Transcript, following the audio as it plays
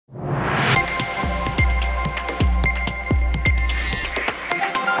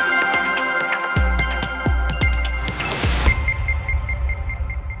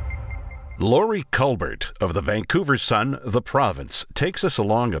Laurie Culbert of the Vancouver Sun, The Province, takes us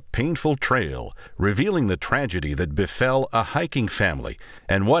along a painful trail, revealing the tragedy that befell a hiking family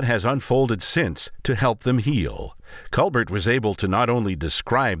and what has unfolded since to help them heal. Culbert was able to not only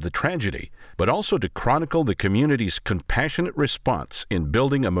describe the tragedy, but also to chronicle the community's compassionate response in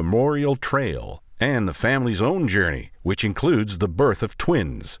building a memorial trail and the family's own journey, which includes the birth of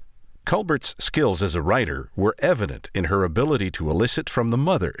twins. Culbert's skills as a writer were evident in her ability to elicit from the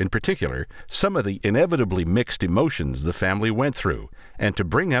mother, in particular, some of the inevitably mixed emotions the family went through, and to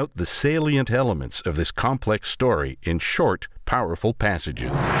bring out the salient elements of this complex story in short, powerful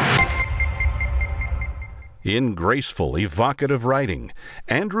passages. In graceful, evocative writing,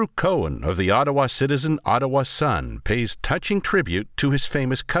 Andrew Cohen of the Ottawa Citizen Ottawa Sun pays touching tribute to his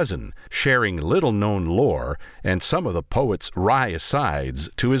famous cousin, sharing little-known lore and some of the poet's wry asides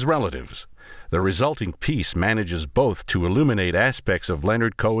to his relatives. The resulting piece manages both to illuminate aspects of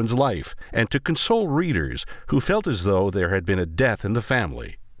Leonard Cohen's life and to console readers who felt as though there had been a death in the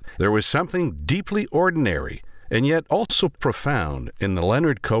family. There was something deeply ordinary and yet also profound in the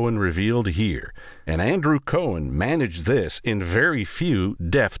Leonard Cohen revealed here, and Andrew Cohen managed this in very few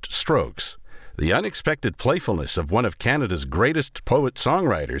deft strokes. The unexpected playfulness of one of Canada's greatest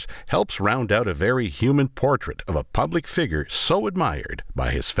poet-songwriters helps round out a very human portrait of a public figure so admired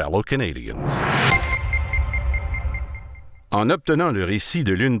by his fellow Canadians. En obtenant le récit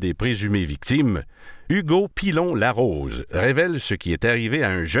de l'une des présumées victimes, Hugo Pilon-Larose révèle ce qui est arrivé à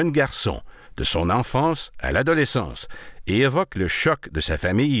un jeune garçon, de son enfance à l'adolescence, et évoque le choc de sa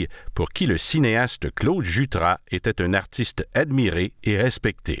famille pour qui le cinéaste Claude Jutras était un artiste admiré et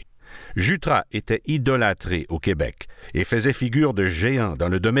respecté. Jutras était idolâtré au Québec et faisait figure de géant dans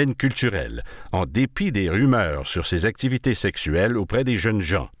le domaine culturel, en dépit des rumeurs sur ses activités sexuelles auprès des jeunes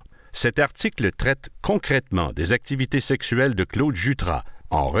gens. Cet article traite concrètement des activités sexuelles de Claude Jutras,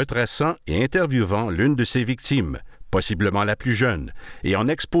 en retraçant et interviewant l'une de ses victimes, possiblement la plus jeune, et en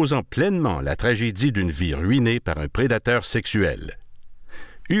exposant pleinement la tragédie d'une vie ruinée par un prédateur sexuel.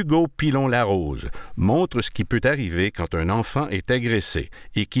 Hugo Pilon-Larose montre ce qui peut arriver quand un enfant est agressé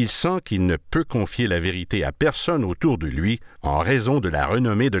et qu'il sent qu'il ne peut confier la vérité à personne autour de lui en raison de la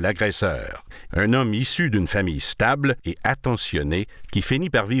renommée de l'agresseur. Un homme issu d'une famille stable et attentionnée qui finit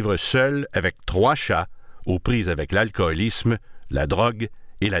par vivre seul avec 3 chats, aux prises avec l'alcoolisme, la drogue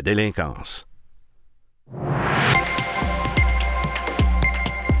et la délinquance.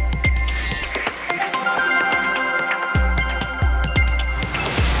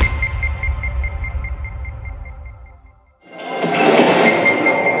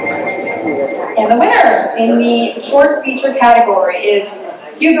 And the winner in the short feature category is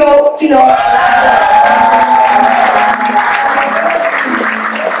Hugo Pilon-Larose.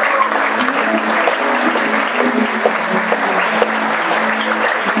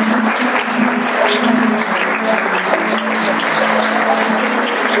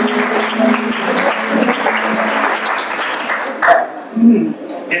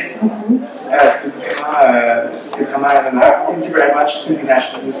 Merci beaucoup. C'est vraiment un honneur. Thank you very much to the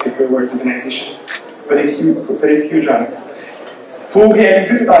National Newspaper Awards Organization for this huge honor. Pour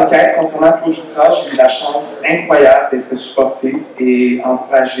réaliser cette enquête concernant Claude Jutras, j'ai eu la chance incroyable d'être supporté et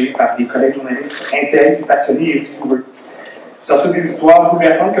encouragé par des collègues journalistes intègres, passionnés et rigoureux. Sortir des histoires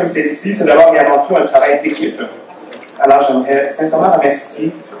bouleversantes comme celle-ci, c'est d'abord et avant tout un travail d'équipe. Alors j'aimerais sincèrement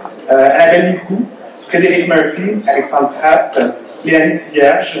remercier Annabelle Licou, Frédéric Murphy, Alexandre Pratt, Mélanie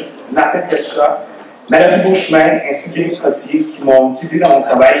Tivierge, Martin Pelchat, Mallory Beauchemin ainsi qu'Éric Trottier qui m'ont guidé dans mon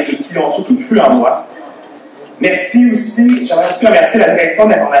travail et qui ont surtout cru en moi. Merci aussi, j'aimerais aussi remercier la direction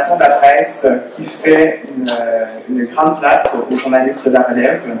de l'information de la presse qui fait une grande place aux journalistes de la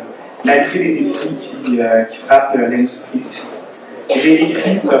relève, malgré les défis qui frappent l'industrie. J'ai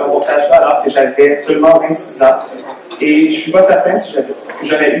écrit ce reportage-là alors que j'avais seulement 26 ans et je ne suis pas certain que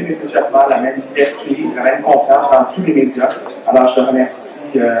j'aurais eu nécessairement la même liberté, la même confiance dans tous les médias. Alors je le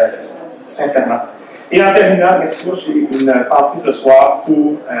remercie sincèrement. Et en terminant, bien sûr, j'ai une pensée ce soir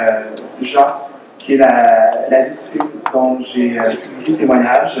pour Jean, qui est la victime dont j'ai publié le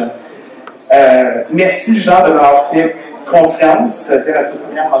témoignage. Merci Jean de m'avoir fait confiance dès notre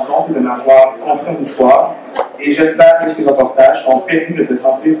première rencontre et de m'avoir confié une histoire. Et j'espère que ces reportages t'ont permis de te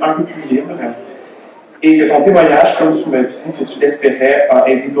sentir un peu plus libre et que ton témoignage, comme tu me dis, que tu l'espérais, a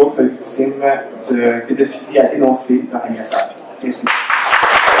aidé d'autres victimes de pédophilie à dénoncer leur agresseur. Merci.